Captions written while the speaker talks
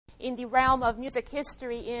in the realm of music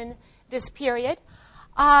history in this period.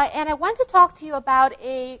 And I want to talk to you about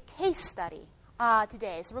a case study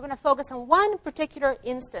today. So we're going to focus on one particular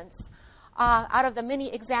instance out of the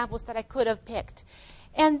many examples that I could have picked.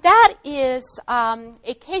 And that is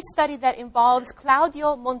a case study that involves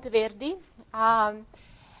Claudio Monteverdi.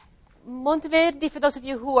 Monteverdi, for those of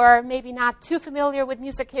you who are maybe not too familiar with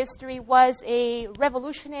music history, was a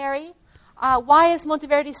revolutionary. Why is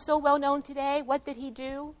Monteverdi so well known today? What did he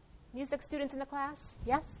do? Music students in the class?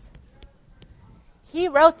 Yes? He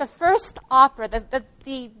wrote the first opera,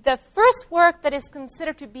 the first work that is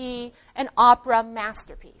considered to be an opera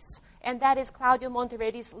masterpiece, and that is Claudio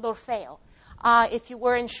Monteverdi's L'Orfeo. If you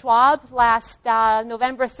were in Schwab last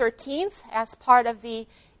November 13th as part of the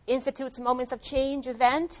Institute's Moments of Change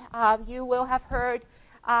event, you will have heard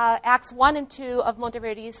Acts 1 and 2 of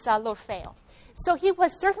Monteverdi's L'Orfeo. So he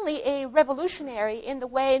was certainly a revolutionary in the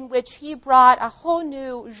way in which he brought a whole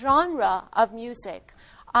new genre of music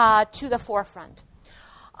to the forefront.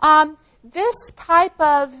 This type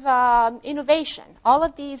of innovation, all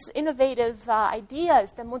of these innovative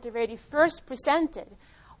ideas that Monteverdi first presented,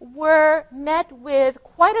 were met with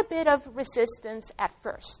quite a bit of resistance at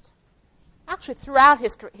first. Actually, throughout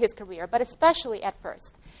his career, but especially at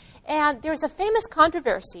first. And there's a famous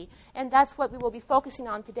controversy, and that's what we will be focusing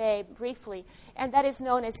on today briefly, and that is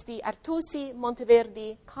known as the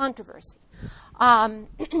Artusi-Monteverdi controversy. And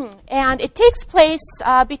it takes place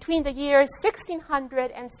between the years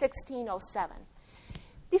 1600 and 1607.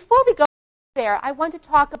 Before we go there, I want to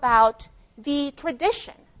talk about the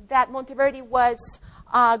tradition that Monteverdi was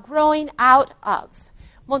growing out of.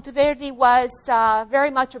 Monteverdi was very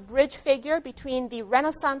much a bridge figure between the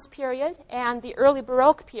Renaissance period and the early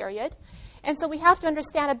Baroque period. And so we have to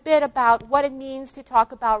understand a bit about what it means to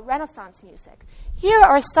talk about Renaissance music. Here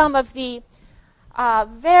are some of the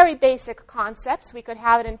very basic concepts. We could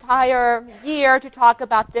have an entire year to talk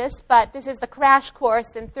about this, but this is the crash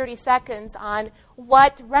course in 30 seconds on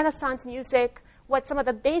what Renaissance music, what some of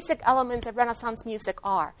the basic elements of Renaissance music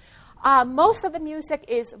are. Most of the music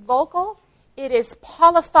is vocal. It is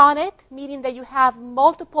polyphonic, meaning that you have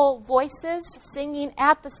multiple voices singing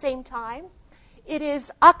at the same time. It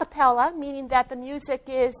is a cappella, meaning that the music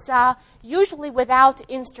is usually without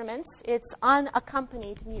instruments. It's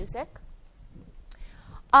unaccompanied music.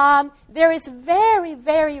 There is very,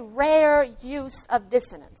 very rare use of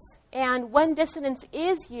dissonance. And when dissonance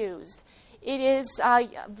is used, it is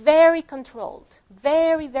very controlled,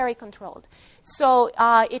 very, very controlled. So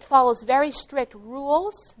it follows very strict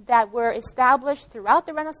rules that were established throughout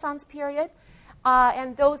the Renaissance period.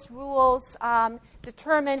 And those rules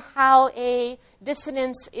determine how a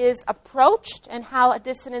dissonance is approached and how a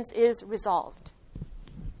dissonance is resolved.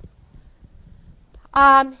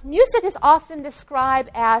 Music is often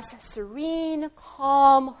described as serene,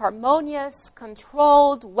 calm, harmonious,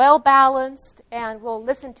 controlled, well-balanced, and we'll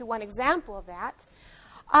listen to one example of that.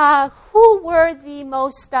 Who were the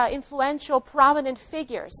most influential, prominent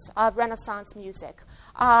figures of Renaissance music?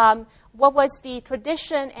 What was the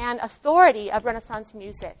tradition and authority of Renaissance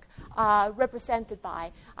music represented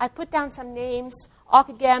by? I put down some names: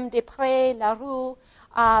 Ockeghem, Desprez, Laroux,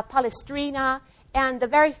 Palestrina, and the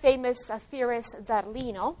very famous theorist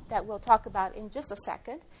Zarlino that we'll talk about in just a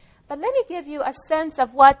second. But let me give you a sense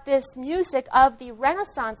of what this music of the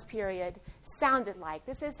Renaissance period sounded like.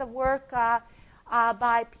 This is a work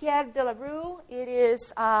by Pierre de la Rue. It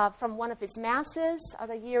is from one of his masses.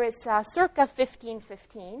 The year is circa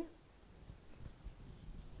 1515.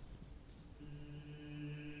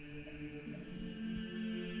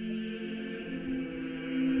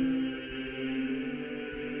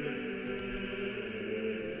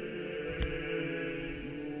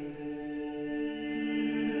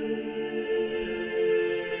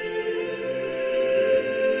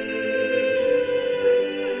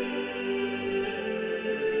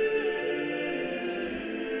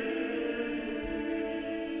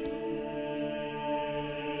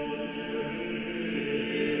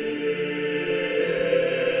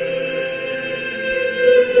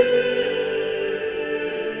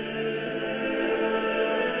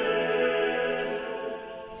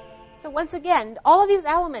 Once again, all of these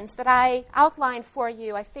elements that I outlined for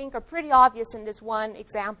you, I think, are pretty obvious in this one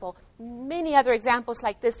example. Many other examples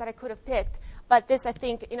like this that I could have picked, but this, I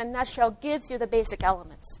think, in a nutshell, gives you the basic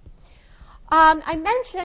elements. I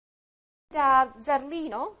mentioned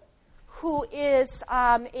Zarlino, who is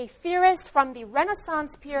a theorist from the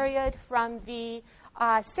Renaissance period, from the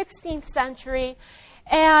 16th century.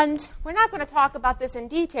 And we're not going to talk about this in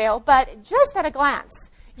detail, but just at a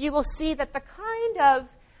glance, you will see that the kind of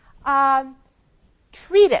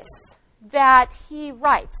treatise that he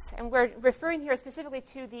writes, and we're referring here specifically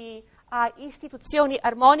to the Istituzioni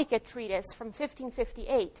Armoniche treatise from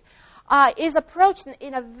 1558, is approached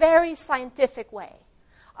in a very scientific way.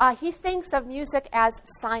 He thinks of music as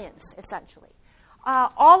science, essentially.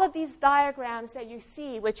 All of these diagrams that you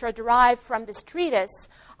see, which are derived from this treatise,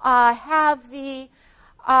 have the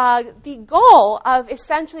goal of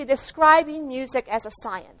essentially describing music as a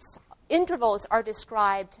science. Intervals are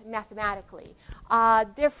described mathematically.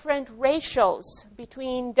 Different ratios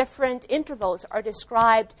between different intervals are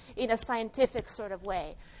described in a scientific sort of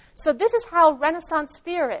way. So this is how Renaissance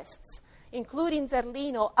theorists, including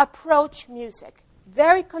Zerlino, approach music.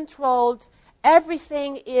 Very controlled.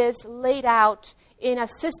 Everything is laid out in a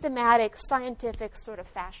systematic, scientific sort of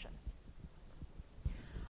fashion.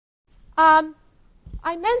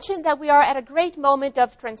 I mentioned that we are at a great moment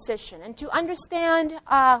of transition, and to understand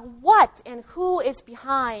what and who is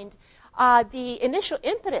behind the initial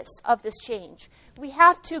impetus of this change, we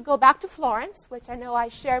have to go back to Florence, which I know I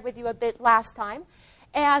shared with you a bit last time,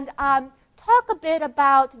 and talk a bit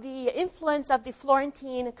about the influence of the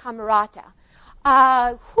Florentine Camerata.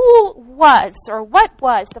 Who was, or what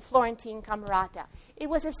was, the Florentine Camerata? It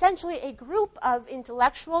was essentially a group of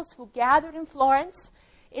intellectuals who gathered in Florence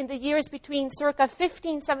in the years between circa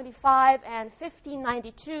 1575 and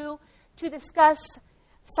 1592 to discuss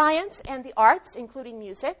science and the arts, including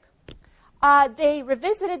music. They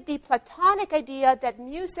revisited the Platonic idea that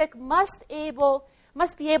music must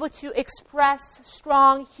be able to express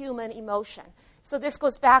strong human emotion. So this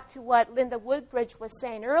goes back to what Linda Woodbridge was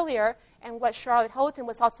saying earlier and what Charlotte Houghton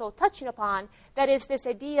was also touching upon, that is this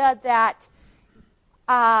idea that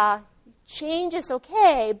change is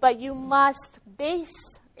okay, but you must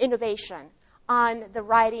base innovation on the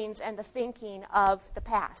writings and the thinking of the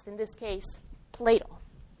past, in this case, Plato.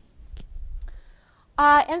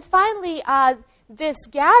 And finally, this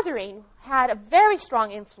gathering had a very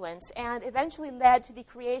strong influence and eventually led to the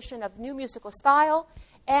creation of new musical style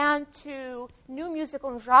and to new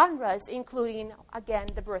musical genres, including, again,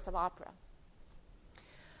 the birth of opera.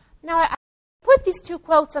 Now, I put these two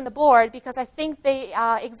quotes on the board because I think they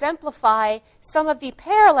exemplify some of the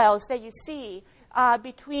parallels that you see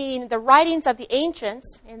between the writings of the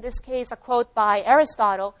ancients, in this case a quote by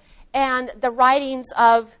Aristotle, and the writings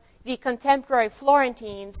of the contemporary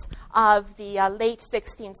Florentines of the late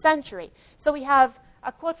 16th century. So we have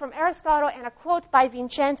a quote from Aristotle and a quote by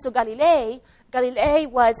Vincenzo Galilei. Galilei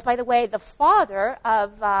was, by the way, the father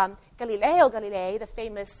of Galileo Galilei, the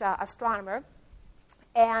famous astronomer,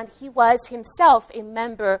 and he was himself a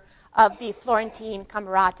member of the Florentine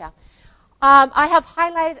Camerata. I have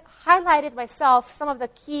highlighted myself some of the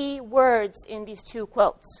key words in these two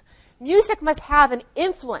quotes. Music must have an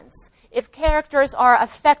influence if characters are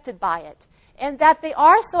affected by it. And that they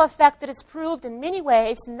are so affected is proved in many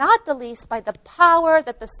ways, not the least by the power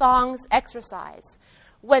that the songs exercise.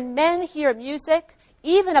 When men hear music,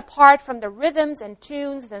 even apart from the rhythms and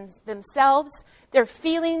tunes themselves, their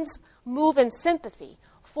feelings move in sympathy.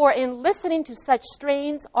 For in listening to such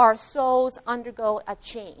strains, our souls undergo a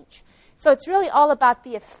change. So it's really all about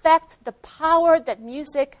the effect, the power that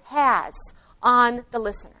music has on the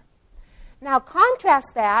listener. Now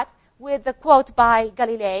contrast that with the quote by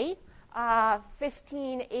Galilei,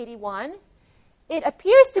 1581. It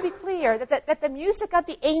appears to be clear that the music of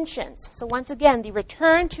the ancients, so once again, the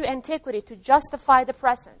return to antiquity to justify the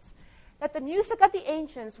presence, that the music of the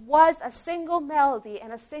ancients was a single melody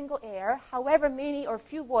and a single air, however many or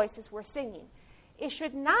few voices were singing. It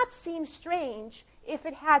should not seem strange if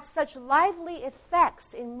it had such lively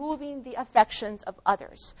effects in moving the affections of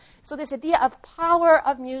others. So this idea of power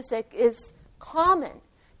of music is common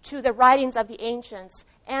to the writings of the ancients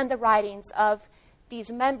and the writings of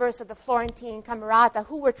these members of the Florentine Camerata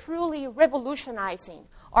who were truly revolutionizing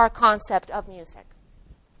our concept of music.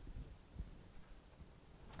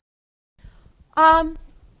 Monteverdi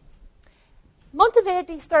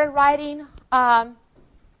started writing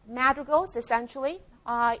madrigals, essentially,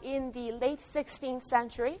 in the late 16th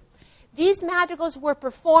century. These madrigals were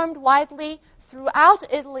performed widely throughout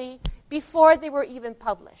Italy before they were even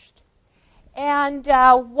published. And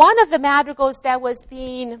one of the madrigals that was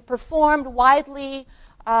being performed widely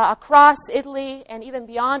across Italy and even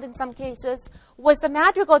beyond in some cases was the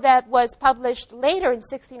madrigal that was published later in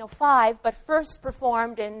 1605, but first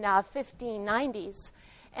performed in 1590s.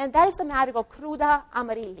 And that is the madrigal Cruda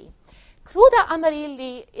Amarilli. Cruda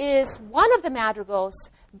Amarilli is one of the madrigals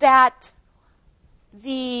that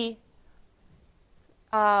the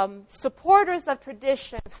supporters of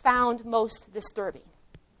tradition found most disturbing.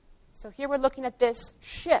 So here we're looking at this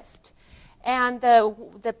shift. And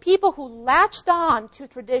the people who latched on to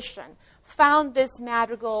tradition found this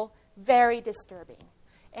madrigal very disturbing.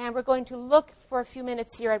 And we're going to look for a few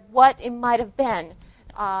minutes here at what it might have been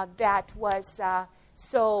that was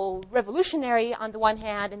so revolutionary on the one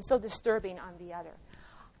hand and so disturbing on the other.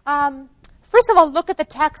 First of all, look at the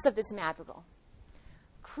text of this madrigal.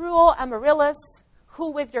 Cruel Amaryllis,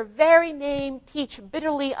 who with your very name teach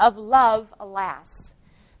bitterly of love, alas.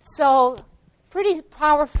 So pretty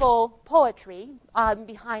powerful poetry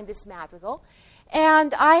behind this madrigal.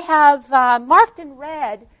 And I have marked in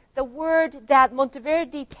red the word that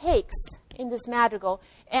Monteverdi takes in this madrigal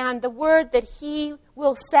and the word that he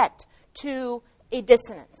will set to a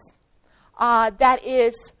dissonance. That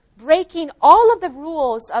is breaking all of the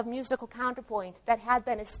rules of musical counterpoint that had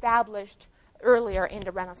been established earlier in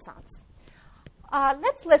the Renaissance.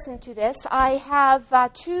 Let's listen to this. I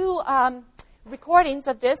have two recordings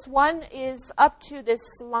of this. One is up to this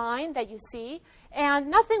line that you see,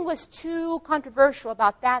 and nothing was too controversial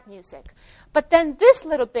about that music. But then this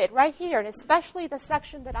little bit right here, and especially the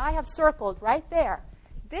section that I have circled right there,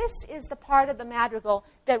 this is the part of the madrigal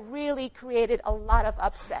that really created a lot of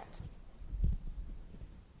upset.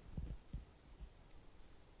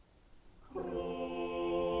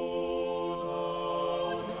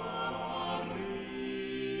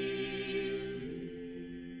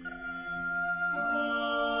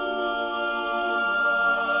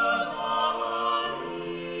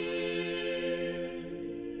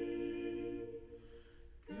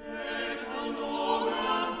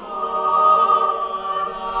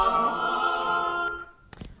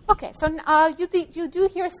 Okay, so you do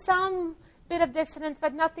hear some bit of dissonance,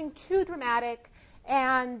 but nothing too dramatic,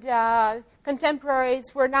 and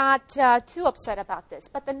contemporaries were not too upset about this.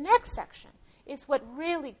 But the next section is what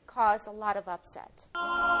really caused a lot of upset.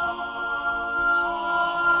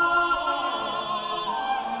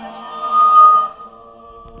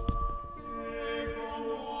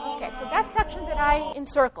 Okay, so that section that I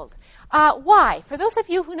encircled. Why? For those of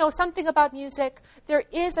you who know something about music, there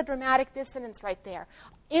is a dramatic dissonance right there.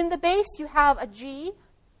 In the bass, you have a G.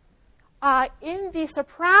 In the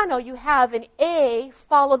soprano, you have an A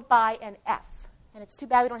followed by an F. And it's too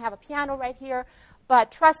bad we don't have a piano right here, but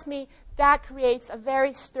trust me, that creates a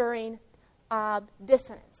very stirring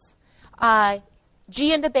dissonance.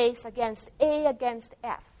 G in the bass against A against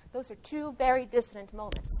F. Those are two very dissonant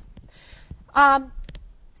moments.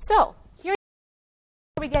 So here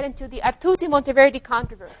we get into the Artusi-Monteverdi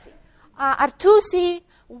controversy. Artusi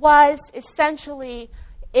was essentially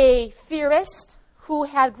a theorist who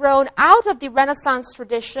had grown out of the Renaissance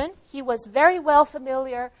tradition. He was very well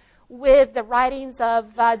familiar with the writings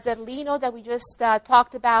of Zerlino that we just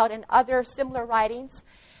talked about and other similar writings.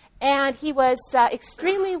 And he was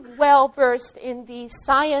extremely well versed in the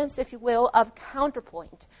science, if you will, of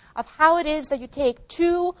counterpoint, of how it is that you take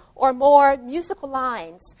two or more musical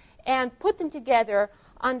lines and put them together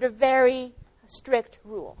under very strict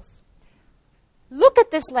rules. Look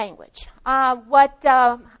at this language. What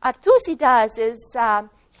Artusi does is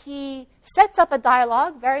he sets up a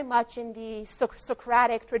dialogue very much in the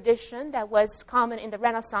Socratic tradition that was common in the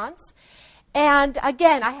Renaissance. And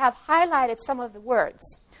again, I have highlighted some of the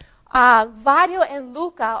words. Vario and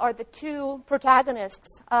Luca are the two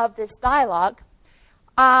protagonists of this dialogue.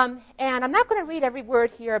 And I'm not going to read every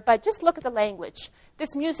word here, but just look at the language.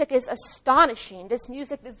 This music is astonishing. This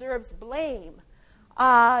music deserves blame.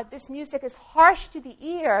 This music is harsh to the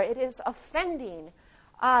ear. It is offending.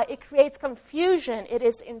 It creates confusion. It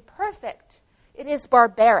is imperfect. It is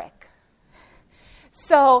barbaric.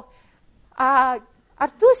 So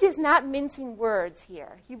Artusi is not mincing words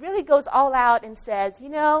here. He really goes all out and says, you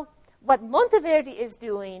know, what Monteverdi is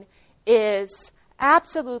doing is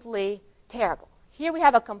absolutely terrible. Here we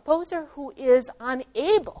have a composer who is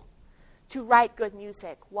unable to write good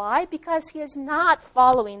music. Why? Because he is not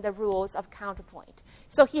following the rules of counterpoint.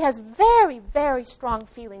 So he has very, very strong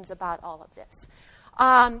feelings about all of this.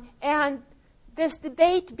 And this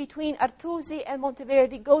debate between Artusi and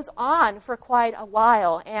Monteverdi goes on for quite a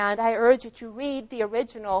while. And I urge you to read the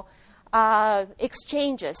original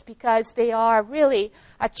exchanges because they are really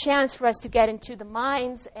a chance for us to get into the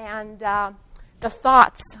minds and the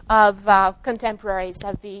thoughts of contemporaries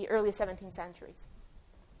of the early 17th centuries.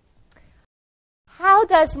 How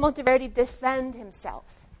does Monteverdi defend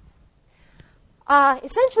himself?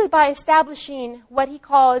 Essentially by establishing what he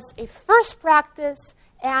calls a first practice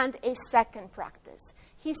and a second practice.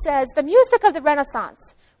 He says the music of the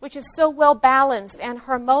Renaissance, which is so well balanced and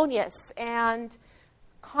harmonious and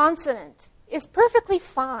consonant, is perfectly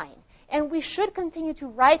fine. And we should continue to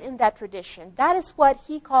write in that tradition. That is what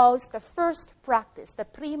he calls the first practice, the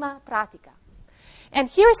prima pratica. And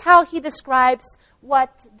here's how he describes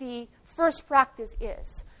what the first practice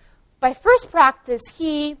is. By first practice,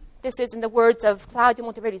 he This is in the words of Claudio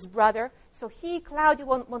Monteverdi's brother. So he, Claudio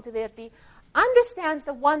Monteverdi, understands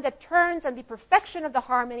the one that turns on the perfection of the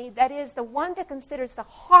harmony, that is, the one that considers the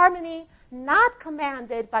harmony not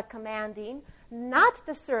commanded but commanding, not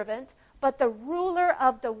the servant, but the ruler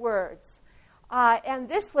of the words. And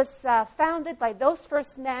this was founded by those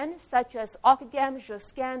first men, such as Ockeghem,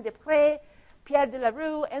 Josquin des Prés, Pierre de la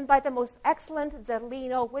Rue, and by the most excellent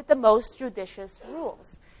Zerlino with the most judicious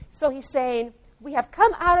rules. So he's saying, we have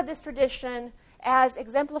come out of this tradition as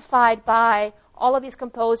exemplified by all of these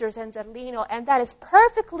composers and Zerlino, and that is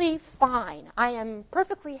perfectly fine. I am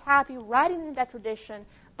perfectly happy writing in that tradition,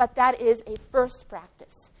 but that is a first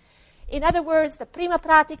practice. In other words, the prima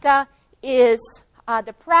pratica is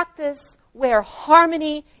the practice where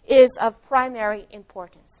harmony is of primary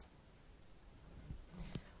importance.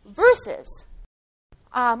 Versus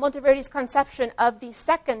Monteverdi's conception of the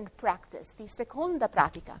second practice, the seconda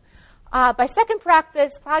pratica. By second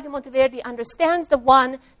practice, Claudio Monteverdi understands the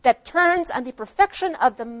one that turns on the perfection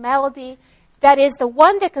of the melody, that is, the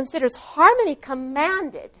one that considers harmony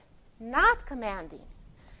commanded, not commanding,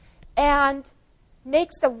 and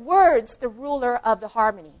makes the words the ruler of the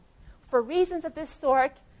harmony. For reasons of this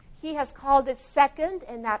sort, he has called it second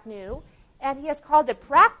and not new, and he has called it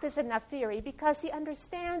practice and not theory because he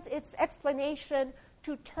understands its explanation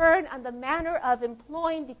to turn on the manner of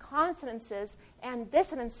employing the consonances and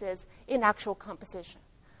dissonances in actual composition.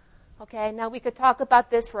 Okay, now we could talk about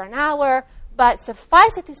this for an hour, but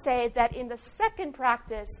suffice it to say that in the second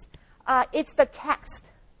practice, it's the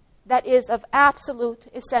text that is of absolute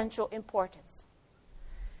essential importance.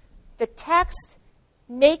 The text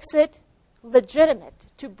makes it legitimate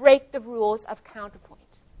to break the rules of counterpoint.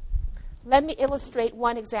 Let me illustrate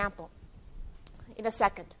one example in a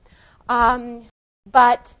second.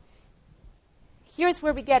 But here's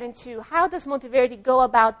where we get into how does Monteverdi go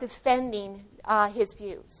about defending his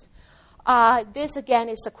views. This, again,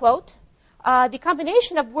 is a quote. The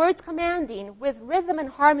combination of words commanding with rhythm and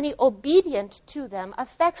harmony obedient to them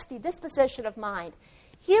affects the disposition of mind.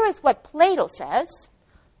 Here is what Plato says,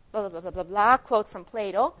 blah, blah, blah, blah, blah, quote from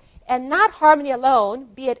Plato, and not harmony alone,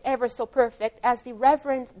 be it ever so perfect, as the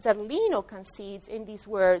Reverend Zerlino concedes in these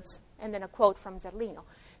words, and then a quote from Zerlino.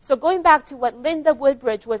 So going back to what Linda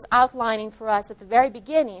Woodbridge was outlining for us at the very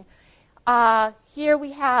beginning, here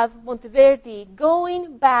we have Monteverdi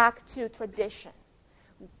going back to tradition,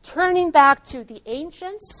 turning back to the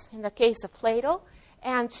ancients, in the case of Plato,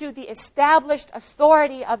 and to the established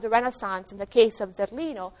authority of the Renaissance, in the case of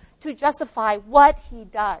Zerlino, to justify what he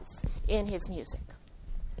does in his music.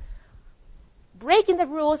 Breaking the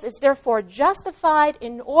rules is therefore justified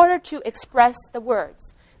in order to express the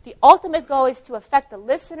words. The ultimate goal is to affect the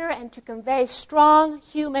listener and to convey strong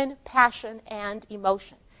human passion and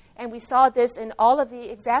emotion. And we saw this in all of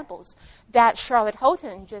the examples that Charlotte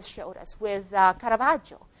Houghton just showed us with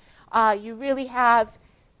Caravaggio. You really have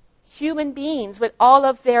human beings with all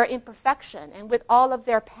of their imperfection and with all of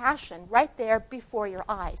their passion right there before your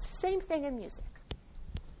eyes. Same thing in music.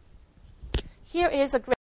 Here is a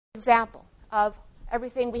great example of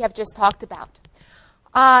everything we have just talked about.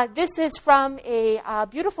 This is from a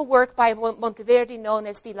beautiful work by Monteverdi known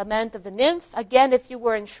as The Lament of the Nymph. Again, if you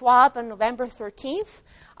were in Schwab on November 13th,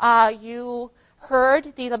 you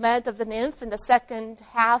heard The Lament of the Nymph in the second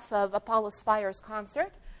half of Apollo Spire's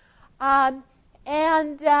concert. Let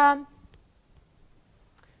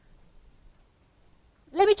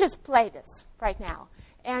me just play this right now.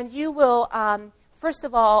 And you will, first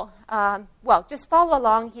of all, just follow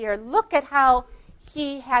along here. Look at how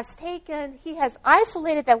he has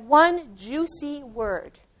isolated that one juicy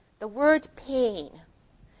word, the word pain.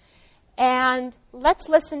 And let's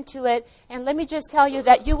listen to it. And let me just tell you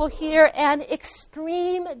that you will hear an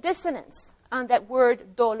extreme dissonance on that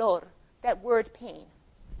word dolor, that word pain.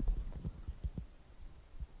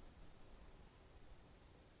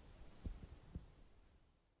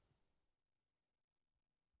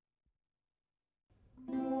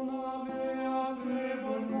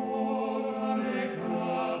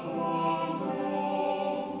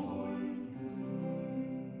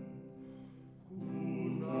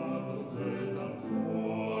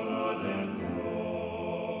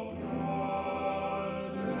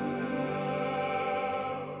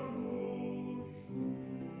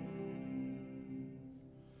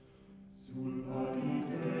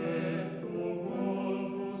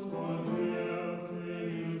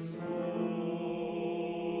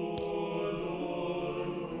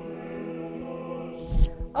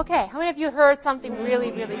 Okay, how many of you heard something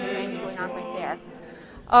really, really strange going on right there?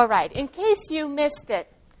 All right, in case you missed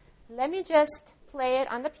it, let me just play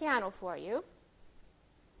it on the piano for you.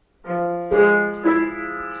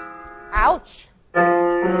 Ouch.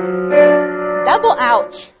 Double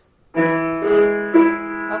ouch.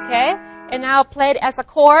 Okay? And now play it as a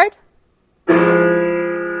chord.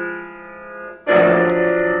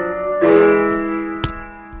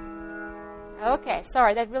 Okay,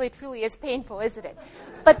 sorry, that really truly is painful, isn't it?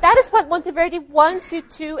 But that is what Monteverdi wants you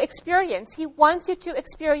to experience. He wants you to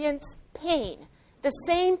experience pain, the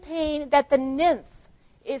same pain that the nymph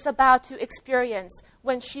is about to experience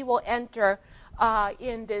when she will enter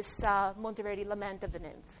in this Monteverdi Lament of the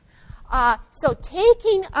Nymph. So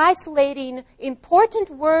isolating important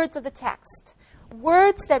words of the text,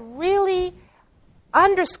 words that really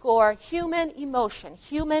underscore human emotion,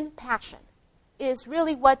 human passion, is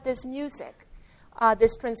really what this music,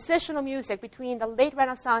 this transitional music between the late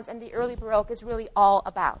Renaissance and the early Baroque is really all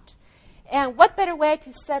about. And what better way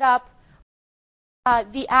to set up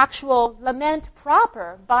the actual lament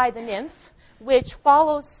proper by the nymph, which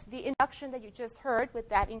follows the introduction that you just heard with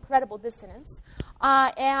that incredible dissonance.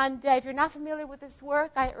 And if you're not familiar with this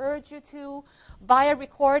work, I urge you to buy a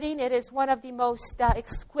recording. It is one of the most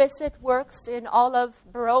exquisite works in all of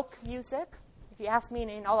Baroque music, if you ask me,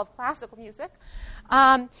 in all of classical music.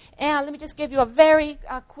 And let me just give you a very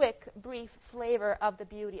quick, brief flavor of the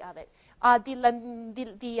beauty of it. The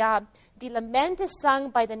lament is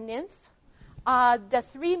sung by the nymph. The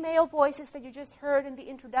three male voices that you just heard in the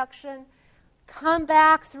introduction come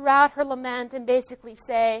back throughout her lament and basically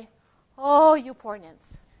say, "Oh, you poor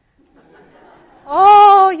nymph.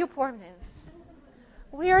 Oh, you poor nymph.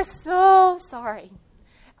 We are so sorry."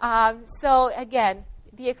 So again,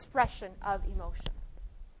 the expression of emotion.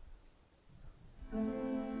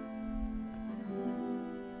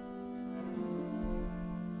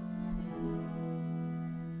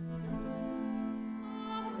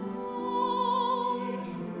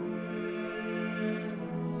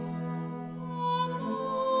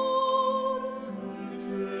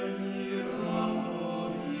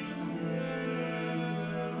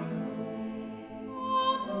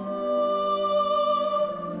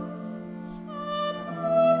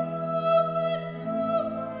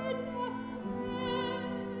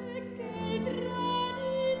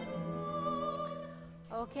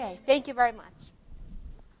 Okay, thank you very much.